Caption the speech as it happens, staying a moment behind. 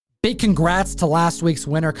Big congrats to last week's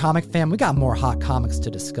winner, Comic Fam. We got more hot comics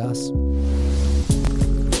to discuss.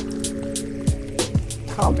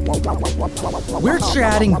 We're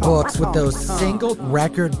chatting books with those single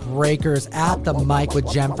record breakers at the mic with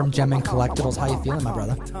Jem from Jem and Collectibles. How you feeling, my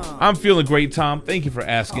brother? I'm feeling great, Tom. Thank you for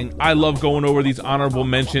asking. I love going over these honorable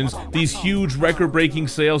mentions, these huge record-breaking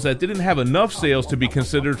sales that didn't have enough sales to be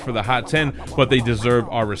considered for the Hot 10, but they deserve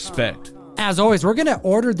our respect. As always, we're going to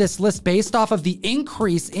order this list based off of the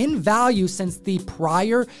increase in value since the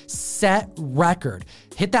prior set record.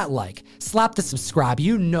 Hit that like, slap the subscribe.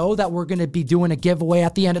 You know that we're going to be doing a giveaway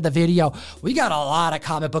at the end of the video. We got a lot of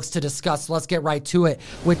comic books to discuss, so let's get right to it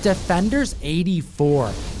with Defenders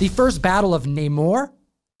 84, the first battle of Namor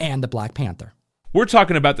and the Black Panther. We're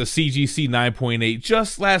talking about the CGC 9.8.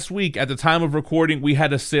 Just last week, at the time of recording, we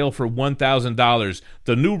had a sale for $1,000.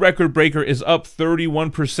 The new record breaker is up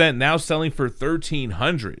 31%, now selling for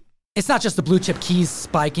 $1,300. It's not just the blue chip keys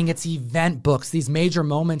spiking, it's event books, these major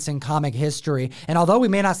moments in comic history. And although we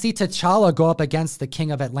may not see T'Challa go up against the King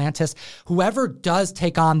of Atlantis, whoever does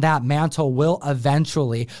take on that mantle will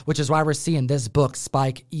eventually, which is why we're seeing this book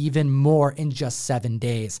spike even more in just 7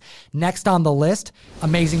 days. Next on the list,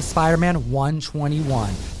 Amazing Spider-Man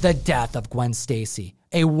 121, The Death of Gwen Stacy.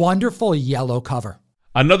 A wonderful yellow cover.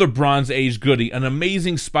 Another Bronze Age goodie, an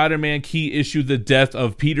Amazing Spider-Man key issue, The Death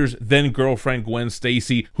of Peter's then-girlfriend Gwen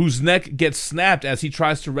Stacy, whose neck gets snapped as he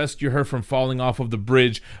tries to rescue her from falling off of the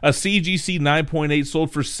bridge. A CGC 9.8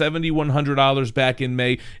 sold for $7,100 back in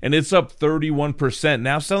May, and it's up 31%,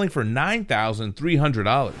 now selling for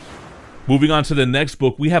 $9,300. Moving on to the next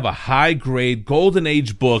book, we have a high-grade Golden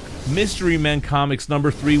Age book, Mystery Men Comics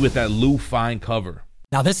 #3 with that Lou Fine cover.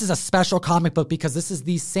 Now, this is a special comic book because this is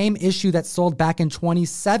the same issue that sold back in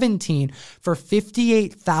 2017 for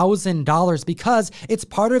 $58,000 because it's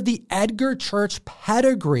part of the Edgar Church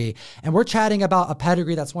pedigree. And we're chatting about a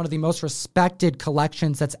pedigree that's one of the most respected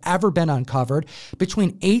collections that's ever been uncovered.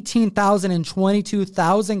 Between 18,000 and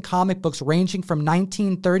 22,000 comic books ranging from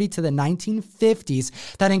 1930 to the 1950s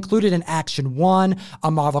that included an Action 1,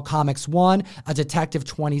 a Marvel Comics 1, a Detective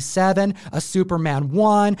 27, a Superman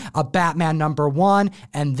 1, a Batman #1,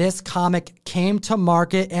 and this comic came to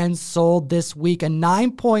market and sold this week, a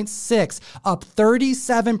 9.6, up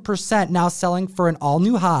 37%, now selling for an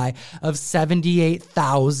all-new high of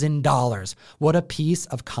 $78,000. What a piece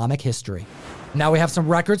of comic history. Now we have some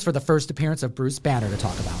records for the first appearance of Bruce Banner to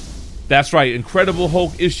talk about. That's right, Incredible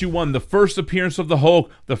Hulk issue 1, the first appearance of the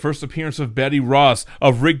Hulk, the first appearance of Betty Ross,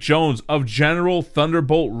 of Rick Jones, of General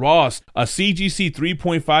Thunderbolt Ross. A CGC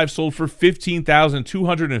 3.5 sold for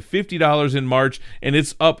 $15,250 in March, and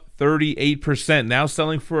it's up 38%, now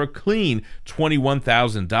selling for a clean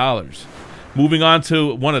 $21,000. Moving on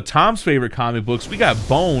to one of Tom's favorite comic books, we got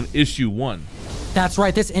Bone issue 1. That's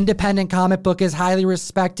right. This independent comic book is highly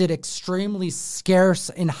respected, extremely scarce,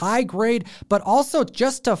 in high grade, but also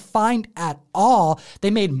just to find at all.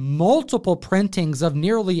 They made multiple printings of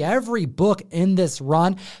nearly every book in this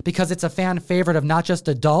run because it's a fan favorite of not just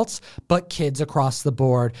adults, but kids across the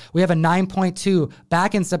board. We have a 9.2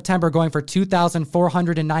 back in September going for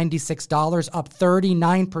 $2,496, up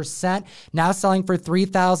 39%, now selling for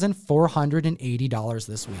 $3,480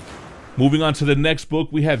 this week. Moving on to the next book,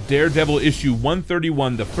 we have Daredevil issue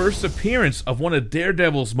 131, the first appearance of one of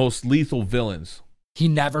Daredevil's most lethal villains. He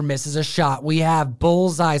never misses a shot. We have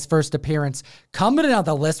Bullseye's first appearance coming in on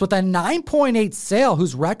the list with a 9.8 sale,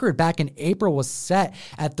 whose record back in April was set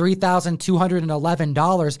at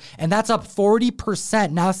 $3,211, and that's up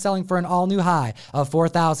 40%, now selling for an all-new high of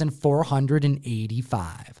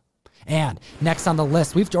 $4,485. And next on the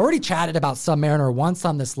list, we've already chatted about Submariner once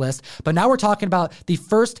on this list, but now we're talking about the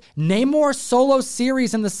first Namor solo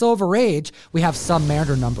series in the Silver Age. We have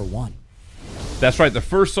Submariner #1. That's right, the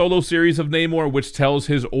first solo series of Namor, which tells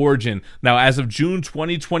his origin. Now, as of June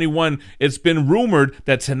 2021, it's been rumored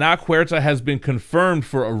that Tenoch Huerta has been confirmed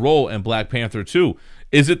for a role in Black Panther 2.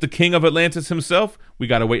 Is it the King of Atlantis himself? We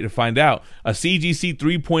gotta wait to find out. A CGC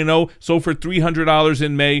 3.0 sold for $300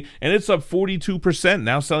 in May, and it's up 42%,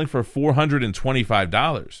 now selling for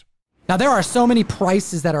 $425. Now, there are so many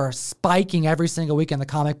prices that are spiking every single week in the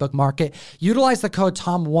comic book market. Utilize the code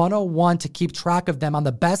TOM101 to keep track of them on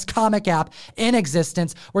the best comic app in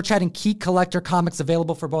existence. We're chatting Key Collector comics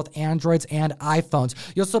available for both Androids and iPhones.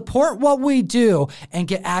 You'll support what we do and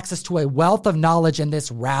get access to a wealth of knowledge in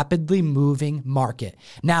this rapidly moving market.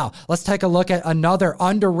 Now, let's take a look at another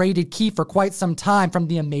underrated key for quite some time from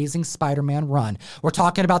the Amazing Spider-Man run. We're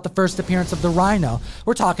talking about the first appearance of the Rhino.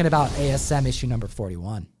 We're talking about ASM issue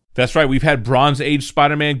 #41. That's right, we've had Bronze Age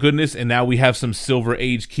Spider-Man goodness, and now we have some Silver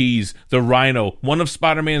Age keys. The Rhino, one of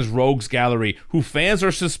Spider-Man's rogues gallery, who fans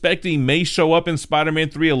are suspecting may show up in Spider-Man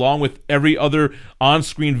 3 along with every other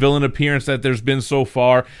on-screen villain appearance that there's been so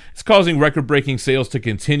far. It's causing record-breaking sales to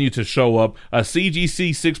continue to show up. A CGC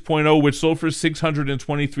 6.0, which sold for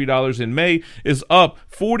 $623 in May, is up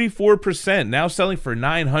 44%, now selling for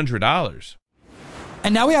 $900.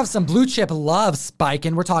 And now we have some blue chip love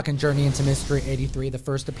spiking. We're talking Journey into Mystery 83, the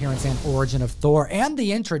first appearance and origin of Thor, and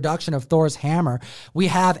the introduction of Thor's hammer. We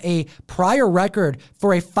have a prior record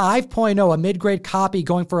for a 5.0, a mid-grade copy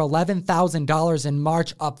going for $11,000 in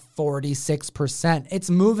March, up 46%. It's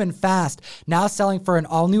moving fast, now selling for an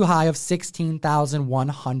all-new high of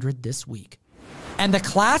 $16,100 this week. And the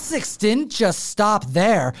classics didn't just stop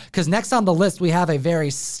there, because next on the list we have a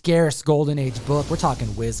very scarce Golden Age book. We're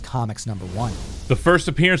talking Wiz Comics #1. The first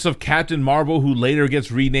appearance of Captain Marvel, who later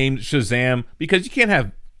gets renamed Shazam, because you can't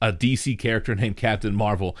have a DC character named Captain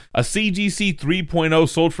Marvel. A CGC 3.0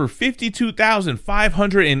 sold for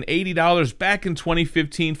 $52,580 back in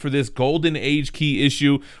 2015 for this Golden Age key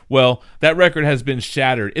issue. Well, that record has been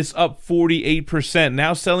shattered. It's up 48%,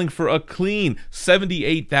 now selling for a clean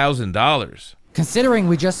 $78,000. Considering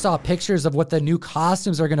we just saw pictures of what the new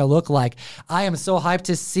costumes are going to look like, I am so hyped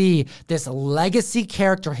to see this legacy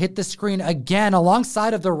character hit the screen again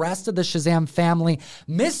alongside of the rest of the Shazam family.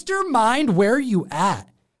 Mr. Mind, where you at?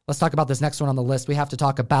 Let's talk about this next one on the list. We have to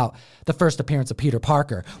talk about the first appearance of Peter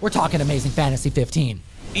Parker. We're talking Amazing Fantasy 15.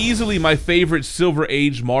 Easily my favorite Silver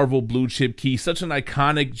Age Marvel blue chip key, such an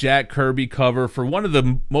iconic Jack Kirby cover for one of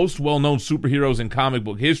the most well-known superheroes in comic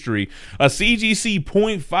book history. A CGC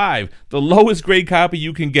 0.5, the lowest grade copy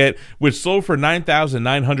you can get, which sold for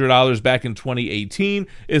 $9,900 back in 2018,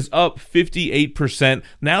 is up 58%,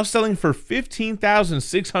 now selling for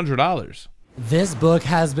 $15,600. This book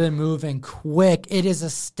has been moving quick. It is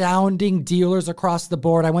astounding dealers across the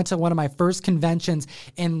board. I went to one of my first conventions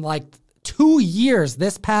in 2 years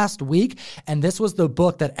this past week, and this was the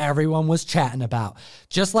book that everyone was chatting about.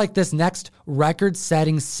 Just like this next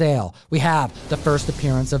record-setting sale, we have the first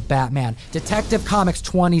appearance of Batman, Detective Comics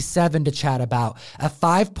 27 to chat about, a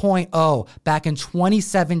 5.0 back in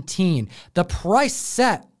 2017. The price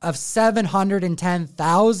set of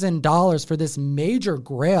 $710,000 for this major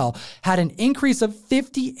grail had an increase of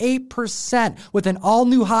 58% with an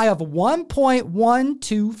all-new high of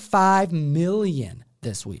 $1.125 million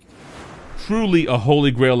this week. Truly a holy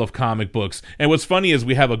grail of comic books. And what's funny is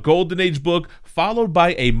we have a Golden Age book followed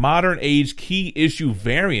by a Modern Age key issue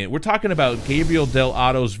variant. We're talking about Gabriel Del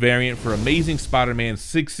Otto's variant for Amazing Spider-Man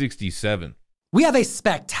 667. We have a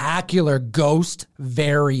spectacular Ghost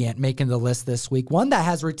variant making the list this week, one that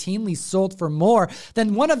has routinely sold for more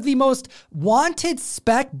than one of the most wanted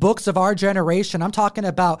spec books of our generation. I'm talking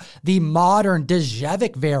about the modern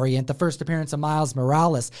Djevic variant, the first appearance of Miles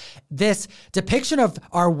Morales. This depiction of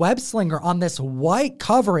our web slinger on this white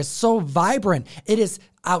cover is so vibrant. It is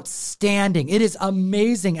outstanding. It is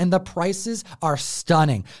amazing, and the prices are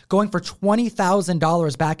stunning. Going for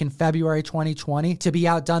 $20,000 back in February 2020 to be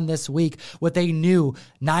outdone this week with a new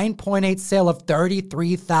 9.8 sale of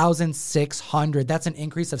 $33,600. That's an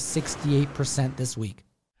increase of 68% this week.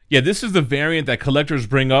 Yeah, this is the variant that collectors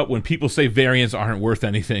bring up when people say variants aren't worth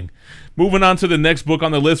anything. Moving on to the next book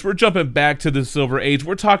on the list, we're jumping back to the Silver Age.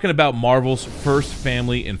 We're talking about Marvel's First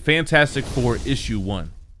Family in Fantastic Four Issue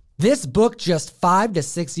 1. This book just 5 to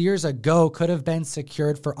 6 years ago could have been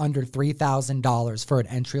secured for under $3,000 for an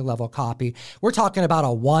entry-level copy. We're talking about a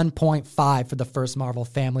 1.5 for the first Marvel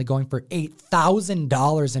family, going for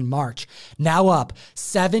 $8,000 in March. Now up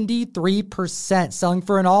 73%, selling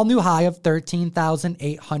for an all-new high of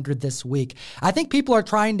 $13,800 this week. I think people are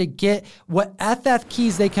trying to get what FF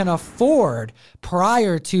keys they can afford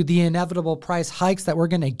prior to the inevitable price hikes that we're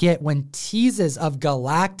going to get when teases of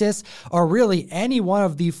Galactus or really any one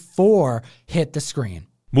of the 4 hit the screen.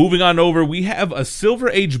 Moving on over, we have a Silver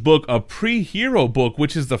Age book, a pre-hero book,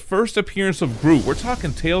 which is the first appearance of Groot. We're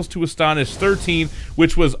talking Tales to Astonish 13,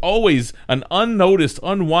 which was always an unnoticed,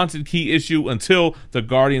 unwanted key issue until the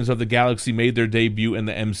Guardians of the Galaxy made their debut in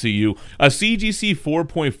the MCU. A CGC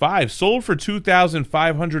 4.5 sold for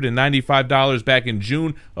 $2,595 back in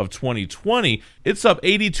June of 2020. It's up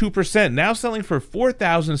 82%, now selling for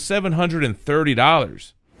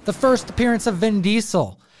 $4,730. The first appearance of Vin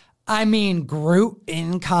Diesel. I mean, Groot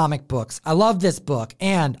in comic books. I love this book,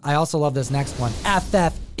 and I also love this next one,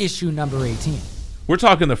 FF issue number 18. We're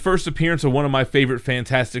talking the first appearance of one of my favorite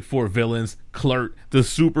Fantastic Four villains, Kl'rt, the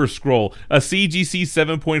Super Skrull. A CGC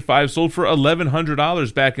 7.5 sold for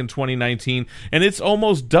 $1,100 back in 2019, and it's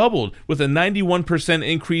almost doubled with a 91%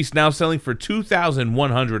 increase, now selling for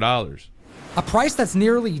 $2,100. A price that's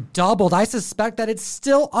nearly doubled. I suspect that it's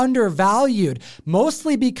still undervalued,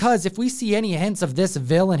 mostly because if we see any hints of this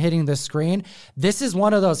villain hitting the screen, this is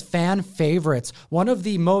one of those fan favorites, one of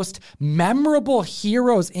the most memorable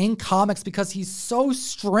heroes in comics because he's so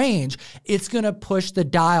strange, it's going to push the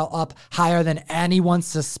dial up higher than anyone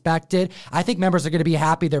suspected. I think members are going to be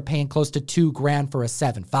happy they're paying close to $2,000 for a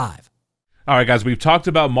 7.5. All right, guys, we've talked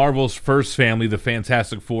about Marvel's first family, the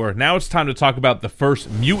Fantastic Four. Now it's time to talk about the first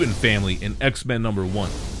mutant family in X-Men #1.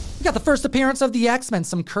 We got the first appearance of the X-Men,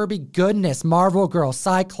 some Kirby goodness, Marvel Girl,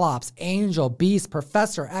 Cyclops, Angel, Beast,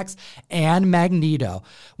 Professor X, and Magneto.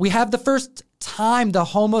 We have the first time the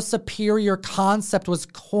Homo Superior concept was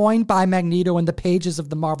coined by Magneto in the pages of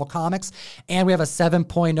the Marvel Comics, and we have a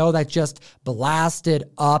 7.0 that just blasted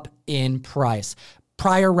up in price.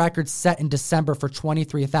 Prior records set in December for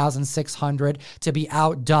 $23,600 to be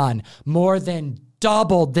outdone. More than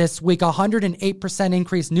doubled this week, 108%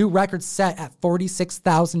 increase. New record set at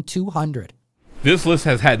 $46,200. This list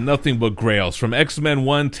has had nothing but grails, from X-Men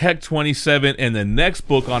 1, Tech 27, and the next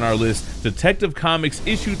book on our list, Detective Comics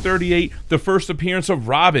Issue 38, the first appearance of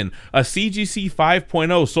Robin, a CGC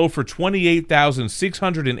 5.0 sold for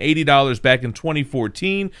 $28,680 back in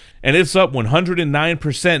 2014, and it's up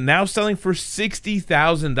 109%, now selling for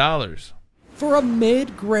 $60,000. For a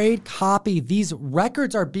mid-grade copy, these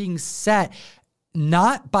records are being set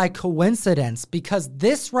not by coincidence, because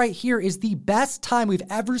this right here is the best time we've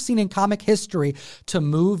ever seen in comic history to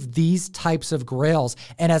move these types of grails.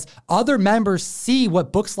 And as other members see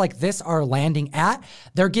what books like this are landing at,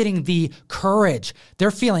 they're getting the courage.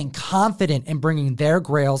 They're feeling confident in bringing their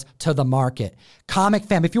grails to the market. Comic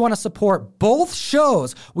Fam, if you want to support both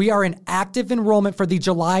shows, we are in active enrollment for the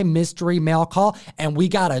July mystery mail call, and we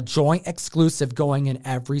got a joint exclusive going in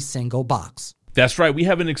every single box. That's right, we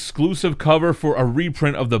have an exclusive cover for a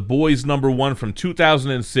reprint of The Boys #1 from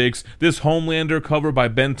 2006. This Homelander cover by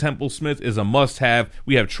Ben Temple-Smith is a must-have.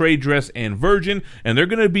 We have trade dress and virgin, and they're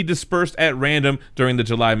going to be dispersed at random during the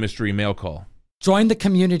July mystery mail call. Join the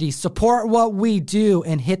community, support what we do,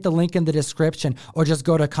 and hit the link in the description, or just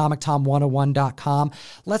go to ComicTom101.com.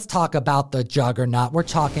 Let's talk about the Juggernaut. We're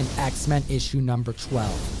talking X-Men issue number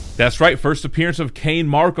 12. That's right, first appearance of Kane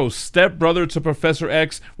Marco, stepbrother to Professor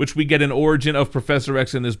X, which we get an origin of Professor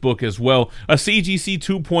X in this book as well. A CGC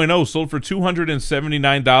 2.0 sold for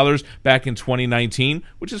 $279 back in 2019,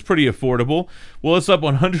 which is pretty affordable. Well, it's up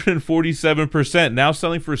 147%, now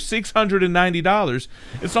selling for $690.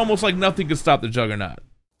 It's almost like nothing can stop the Juggernaut.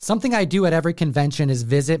 Something I do at every convention is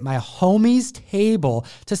visit my homies' table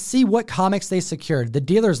to see what comics they secured. The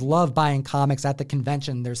dealers love buying comics at the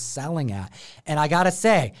convention they're selling at. And I gotta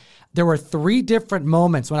say, there were 3 different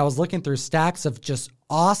moments when I was looking through stacks of just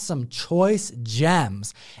awesome choice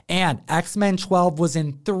gems, and X-Men 12 was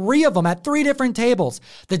in 3 of them at 3 different tables.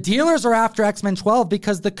 The dealers are after X-Men 12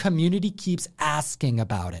 because the community keeps asking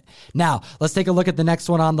about it. Now, let's take a look at the next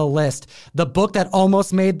one on the list. The book that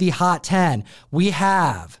almost made the Hot 10. We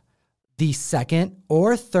have the second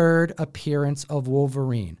or third appearance of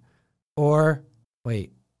Wolverine. Or,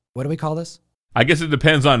 wait, what do we call this? I guess it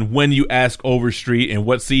depends on when you ask Overstreet and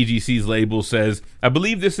what CGC's label says. I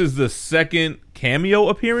believe this is the second cameo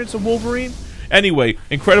appearance of Wolverine. Anyway,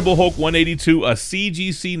 Incredible Hulk 182, a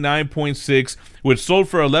CGC 9.6, which sold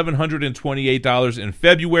for $1,128 in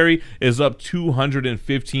February, is up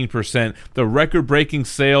 215%. The record-breaking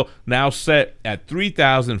sale now set at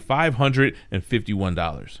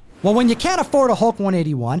 $3,551. Well, when you can't afford a Hulk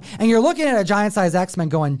 181 and you're looking at a giant-size X-Men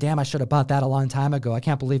going, damn, I should have bought that a long time ago. I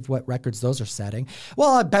can't believe what records those are setting.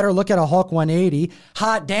 Well, I better look at a Hulk 180.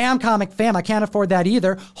 Hot damn, Comic Fam, I can't afford that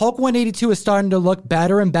either. Hulk 182 is starting to look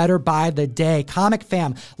better and better by the day. Comic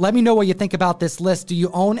Fam, let me know what you think about this list. Do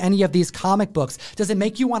you own any of these comic books? Does it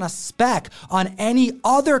make you want to spec on any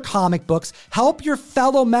other comic books? Help your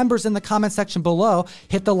fellow members in the comment section below.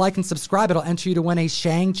 Hit the like and subscribe. It'll enter you to win a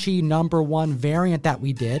Shang-Chi #1 variant that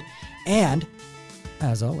we did. And,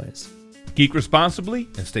 as always, geek responsibly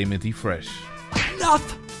and stay minty fresh.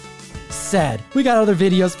 Enough said. We got other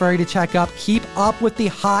videos for you to check up. Keep up with the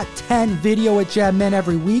Hot 10 video at GemMin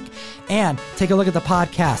every week. And take a look at the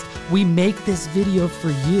podcast. We make this video for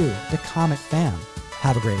you, the Comic Fam.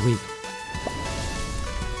 Have a great week.